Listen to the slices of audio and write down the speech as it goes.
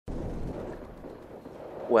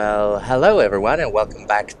Well, hello everyone, and welcome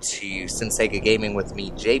back to SimSaga Gaming with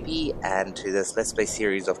me, JP, and to this Let's Play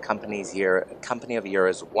series of Company of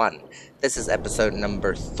Heroes 1. This is episode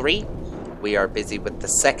number 3. We are busy with the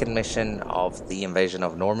second mission of the Invasion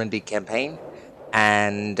of Normandy campaign,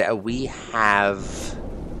 and we have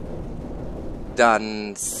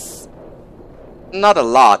done not a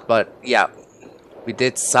lot, but yeah, we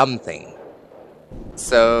did something.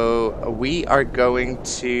 So we are going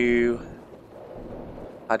to...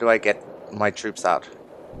 How do I get my troops out?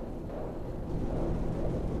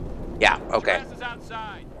 Yeah, okay.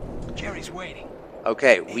 Jerry's waiting.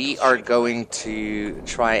 Okay, we are going to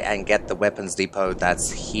try and get the weapons depot that's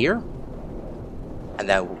here. And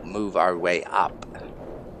then we'll move our way up.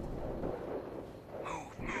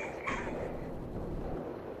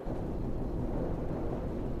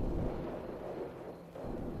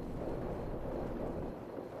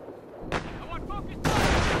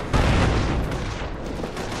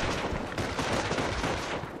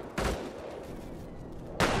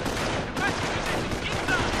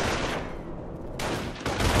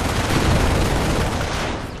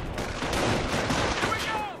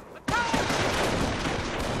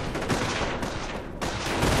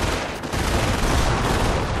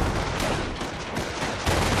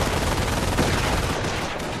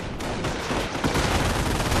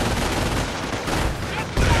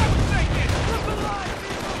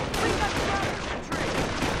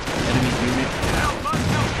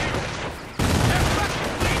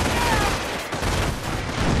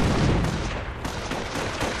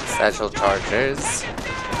 Special chargers.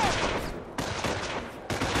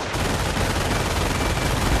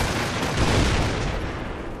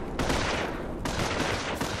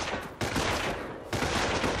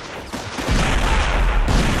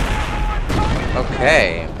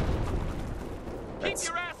 Okay.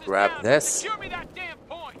 Let's grab this.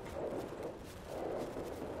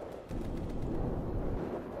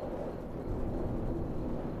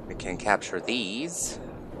 We can capture these.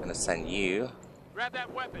 I'm gonna send you. Grab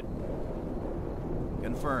that weapon.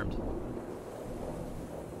 Confirmed.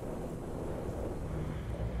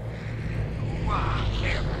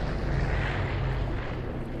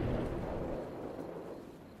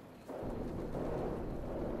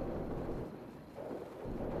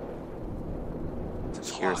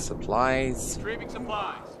 Secure supplies. Retrieving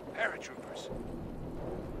supplies. Paratroopers.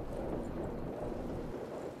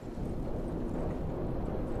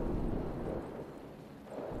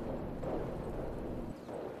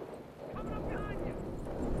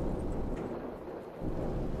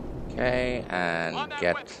 Okay, and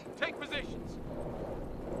get... Weapon. Take positions.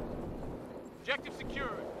 Objective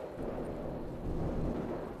secured.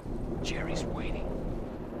 Jerry's waiting.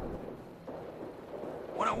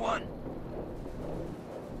 101.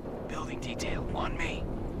 Building detail on me.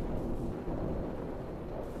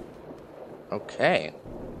 Okay.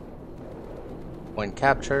 Point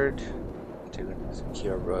captured. To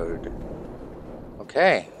secure road.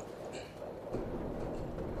 Okay.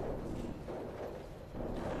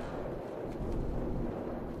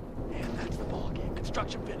 And that's the ball game.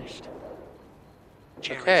 Construction finished.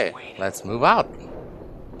 Jerry's Okay, waiting. let's move out.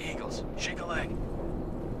 Eagles, shake a leg.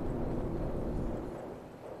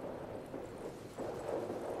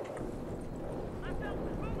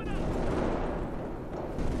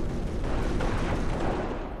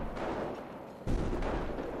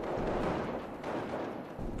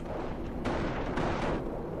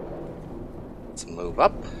 Let's move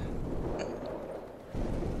up.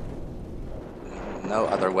 No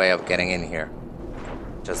other way of getting in here.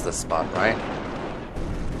 Just this spot, right?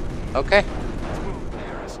 Okay. Let's move,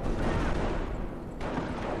 Harris.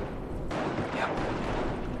 Yep.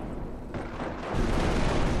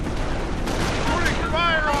 Putting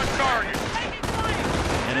fire on target.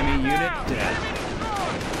 Enemy unit dead.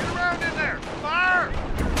 Get around in there. Fire.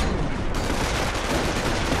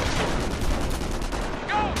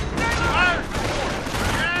 Go. Fire.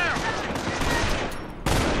 Yeah.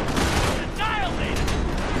 Annihilated.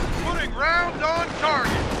 Putting rounds on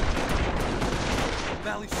target.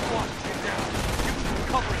 Valley squad, get down. Give them some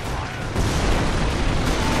covering fire.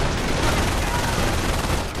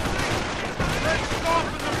 Let's stop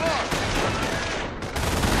in the box.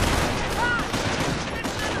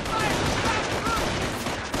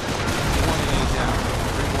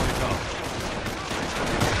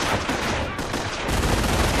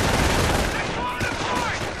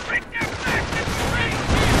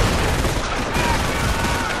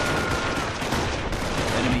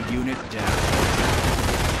 Enemy unit down.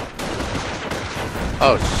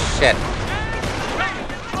 Oh, shit.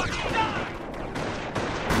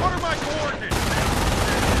 What are my coordinates?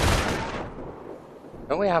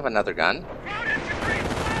 Don't we have another gun? Ground infantry,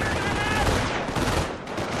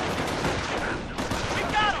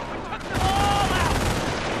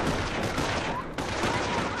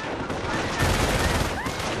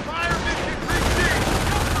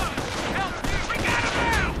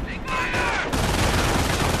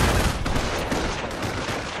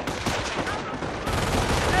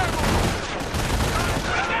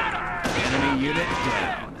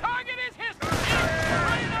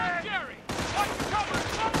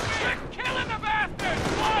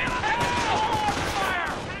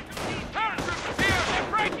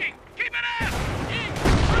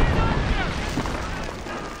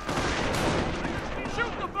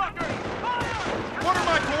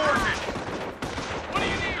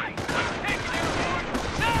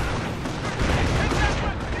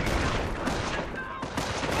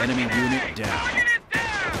 Enemy unit down.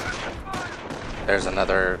 There's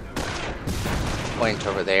another point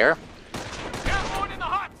over there. Airborne in the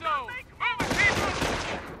hot zone. Moving, people.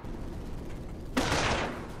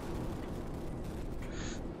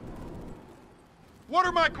 What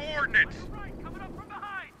are my coordinates? Coming up from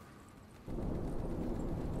behind.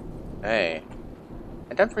 Hey,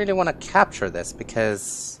 I don't really want to capture this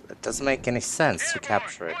because it doesn't make any sense to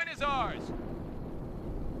capture it. Point is ours.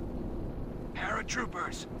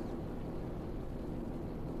 Paratroopers.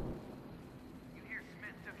 You hear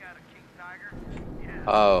Smith took out a King Tiger?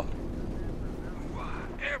 Yeah. Oh,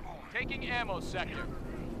 Airborne. Taking ammo sector.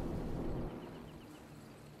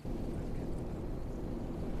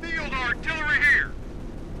 Field artillery here.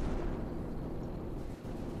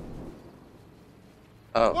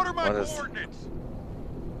 oh, What are my what is? coordinates?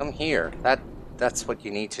 Come here. That's what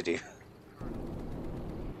you need to do.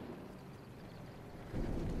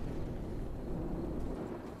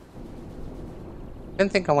 I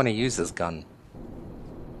didn't think I want to use this gun.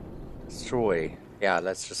 Destroy. Yeah,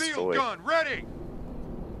 let's Field destroy. gun ready.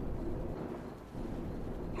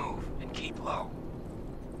 Move and keep low.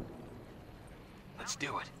 Let's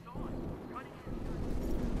do it.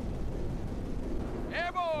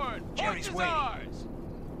 Airborne. Jerry's Point is waiting. ours.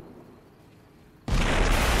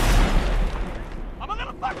 I'm a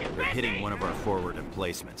little fucking They're busy. hitting one of our forward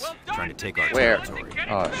emplacements, Well done. trying to take our Where? territory.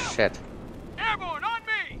 Oh shit. Airborne on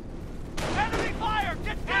me. Enemy fire.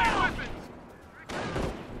 Get down.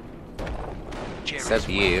 Except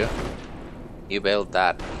you. You build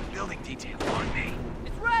that. Building detail on me.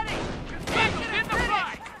 It's ready. Vehicles in the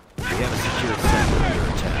front. We have a secure sector under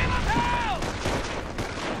attack. Help!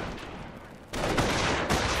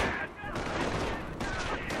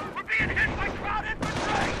 We're being hit by crowd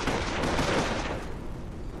infantry.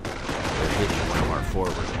 They're hitting one of our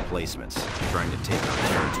forward emplacements, trying to take our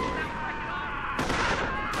territory.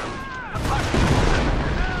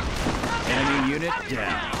 Enemy unit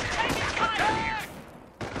down.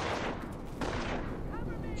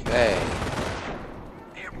 Okay.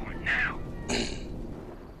 Airborne now.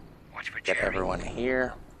 Watch for Get everyone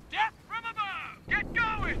here. Death from above. Get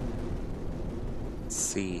going. Let's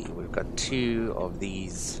see. We've got 2 of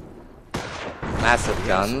these massive We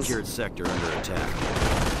have a guns. secured sector under attack.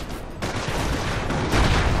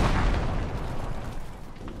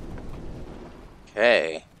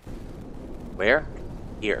 Okay. Where?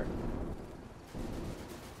 Here.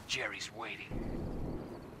 Jerry's waiting.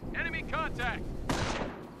 Enemy contact.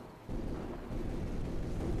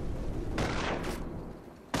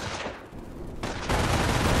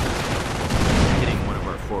 Hitting one of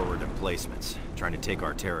our forward emplacements, trying to take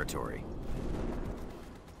our territory.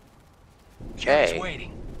 Jerry's Okay.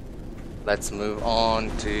 waiting. Let's move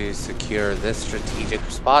on to secure this strategic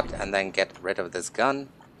spot and then get rid of this gun.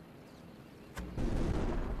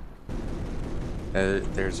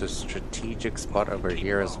 There's a strategic spot over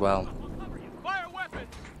here as well. Fire weapon.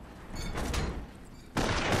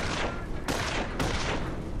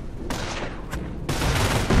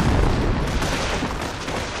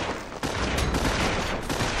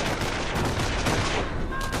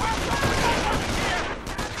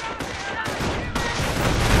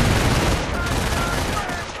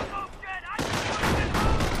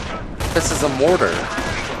 This is a mortar.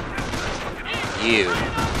 You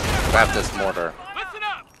grab this mortar. Listen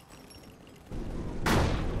up.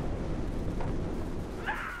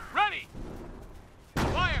 Ready.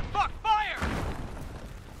 Fire. Fuck. Fire.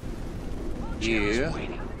 You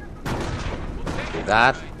Waiting. do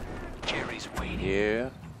that. Jerry's waiting.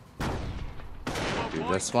 You do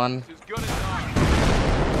this one. As good as ours.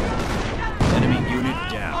 Enemy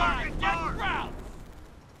unit down. Fire. Get ground.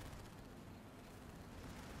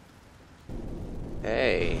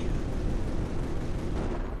 Hey.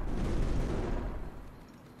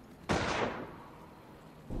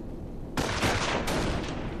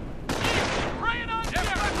 Bring it on, Jerry.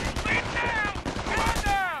 Lead down. Get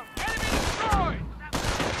down. Enemy destroyed. That's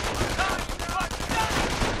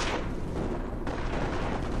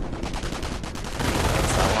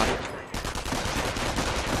That's that one.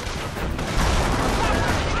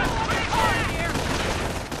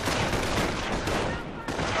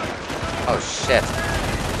 Oh shit.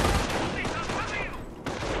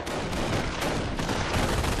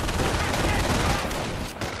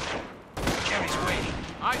 Jerry's waiting.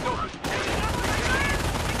 Eyes open.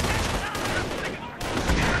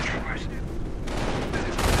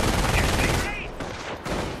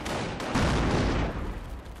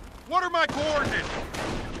 What are my coordinates?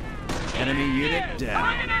 Enemy unit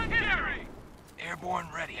down. Bring it on, Jerry. Airborne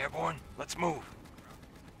ready. Airborne. Let's move.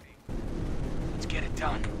 Let's get it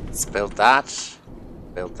done. Let's build that.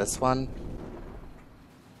 Build this one.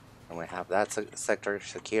 And we have that sector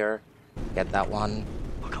secure. Get that one.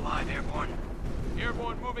 Look alive, airborne.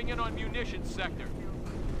 Airborne moving in on munitions sector.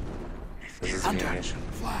 This is munition.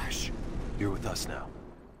 Flash. You're with us now.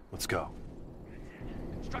 Let's go.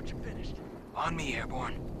 Construction finished. On me,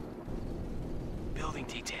 airborne. Building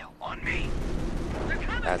detail, on me.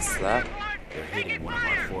 That's that. They're hitting one of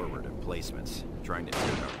our forward emplacements, trying to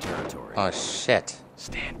take our territory. Oh shit.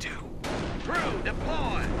 Stand to. Crew,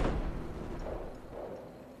 deploy!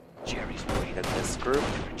 Jerry's waiting Get this group.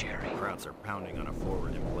 for Jerry. Crowds are pounding on a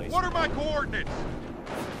forward emplacement. What are my coordinates?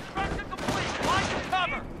 Construction complete! Line to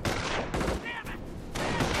cover! Damn it!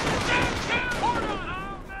 Hold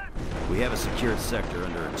on! We have a secured sector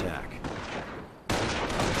under attack.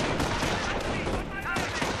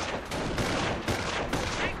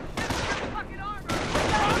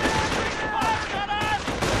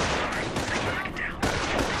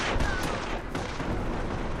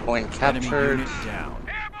 Point Enemy captured. unit down.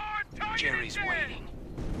 Jerry's waiting.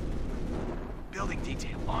 Building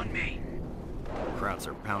detail, on me. Crowds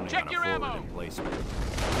are pounding Check on a your forward ammo. emplacement.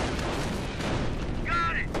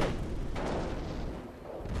 Got it!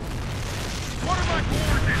 What are my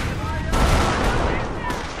coordinates?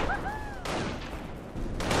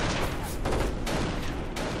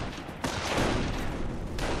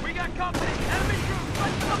 We got company! Enemy troops!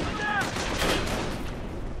 Let's up and down!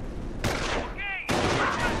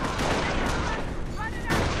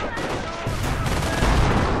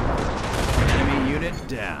 Enemy unit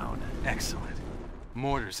down. Excellent.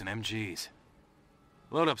 Mortars and MGs.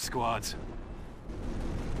 Load up squads.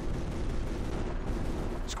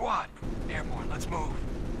 Squad, airborne, let's move.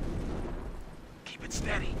 Keep it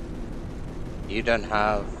steady. You don't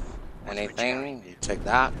have anything. You take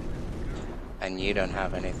that. And you don't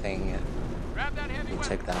have anything. Grab that heavy You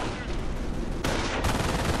weapon. take that.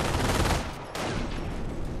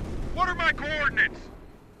 What are my coordinates?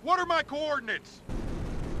 What are my coordinates?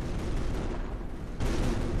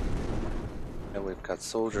 And we've got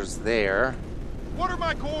soldiers there. What are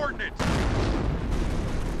my coordinates?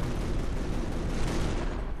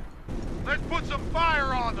 Let's put some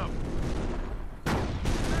fire on them!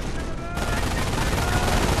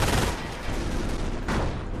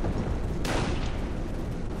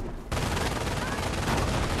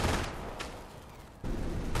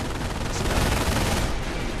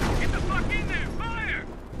 Get the fuck in there! Fire!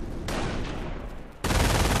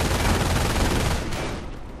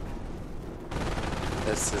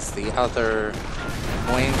 This is the other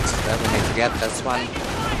point that we need to get. This one.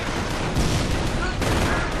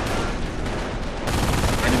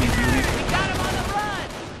 Enemy unit. We got him on the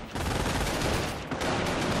run!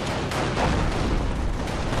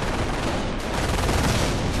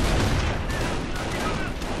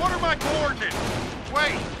 What are my coordinates?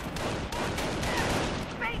 Wait!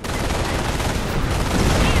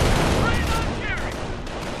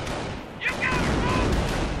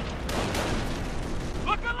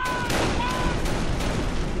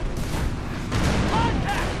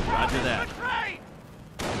 Roger that.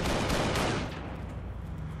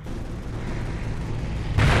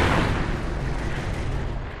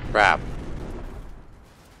 Crap.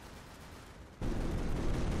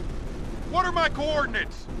 What are my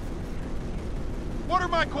coordinates? What are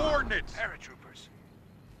my coordinates? Paratroopers.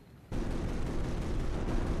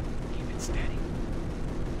 Keep it steady.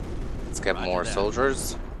 Let's get Roger more that.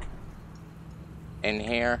 soldiers in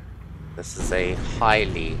here. This is a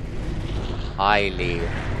highly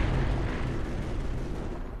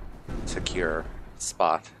secure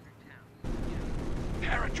spot.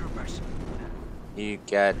 Paratroopers. You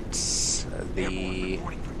get Airborne the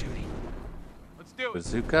reporting for duty. Let's do it.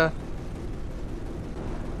 bazooka.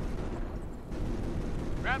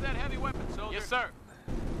 Grab that heavy weapon, soldier. Yes, sir.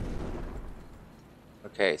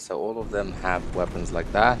 Okay, so all of them have weapons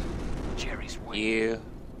like that. Jerry's waiting. You...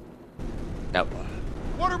 No,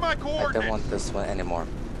 What are my I coordinates? don't want this one anymore.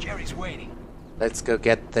 Jerry's waiting. Let's go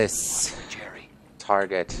get this Jerry.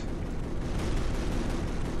 target.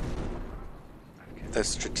 The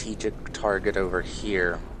strategic target over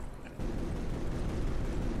here.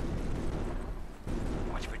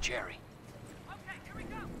 Watch for Jerry. Okay, here we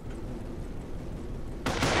go.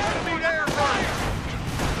 Enemy air fire!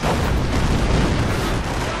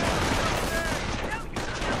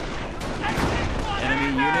 Enemy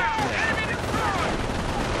unit down.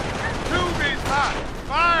 Tube is hot!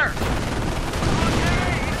 Fire!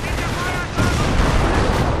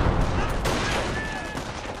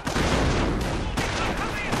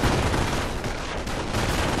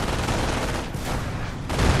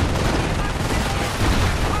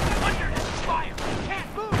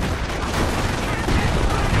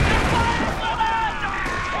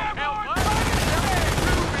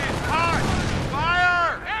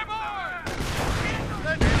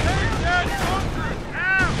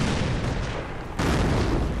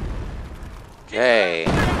 Okay,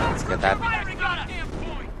 let's get that.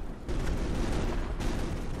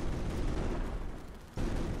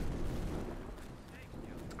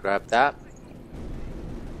 Grab that.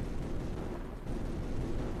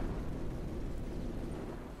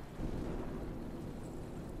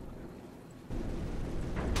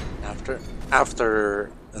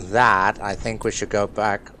 After that, I think we should go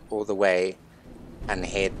back all the way and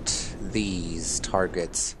hit these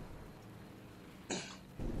targets. Win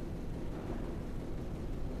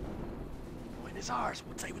is ours.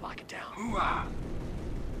 We'll say we lock it down. Hoorah!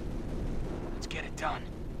 Let's get it done.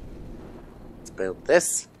 Let's build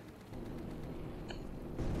this.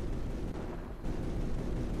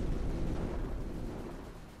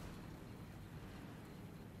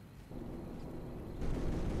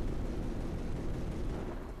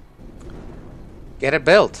 Get it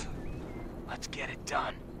built. Let's get it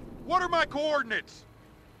done. What are my coordinates?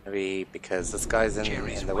 Maybe because this guy's in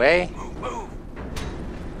the way. way. Move, move.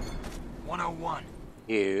 101.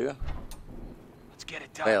 You Let's get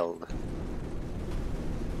it done. build.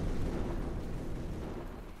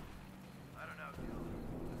 I don't know, Gil.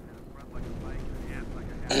 Run like a bike and act like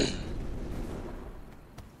a hat.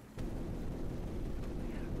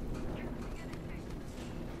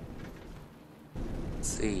 Let's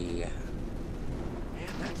see. And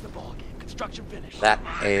that's the ball game. Construction finished. That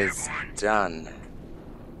is done.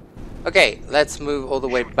 Okay, let's move all the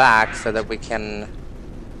way back so that we can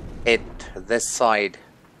hit this side.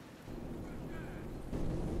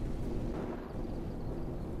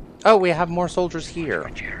 Oh, we have more soldiers here.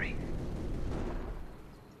 Jerry.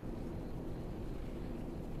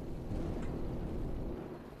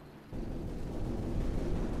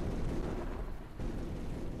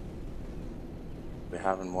 We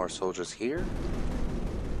having more soldiers here?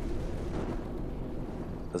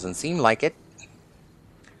 Doesn't seem like it.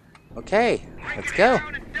 Okay, let's go.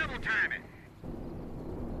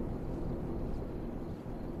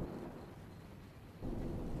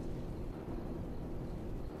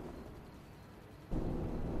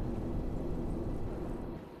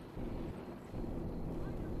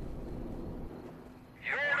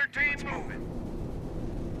 Team moving.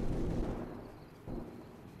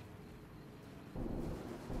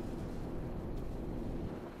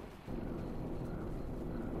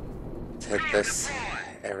 Let's hit this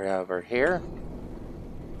area over here.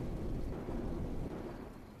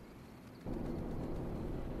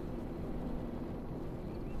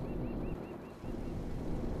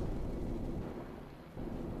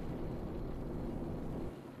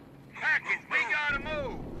 Hackett, we gotta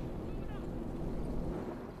move.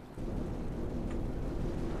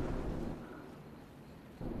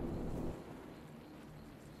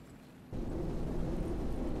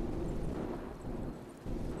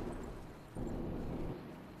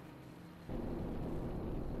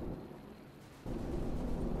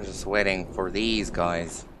 We're just waiting for these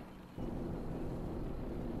guys.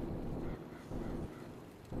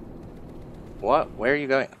 What? Where are you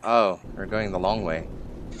going? Oh, we're going the long way.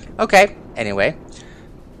 Okay, anyway,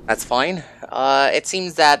 that's fine. It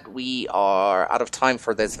seems that we are out of time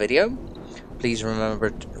for this video. Please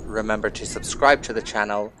remember to subscribe to the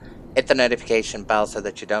channel, hit the notification bell so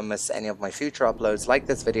that you don't miss any of my future uploads. Like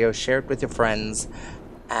this video, share it with your friends,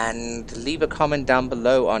 and leave a comment down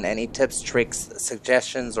below on any tips, tricks,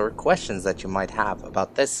 suggestions, or questions that you might have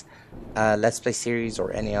about this Let's Play series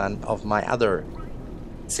or any of my other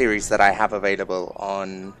series that I have available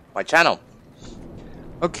on my channel.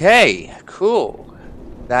 Okay, cool.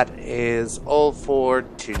 That is all for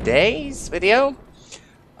today's video.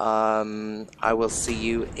 I will see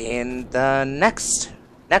you in the next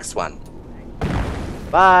one.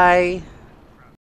 Bye.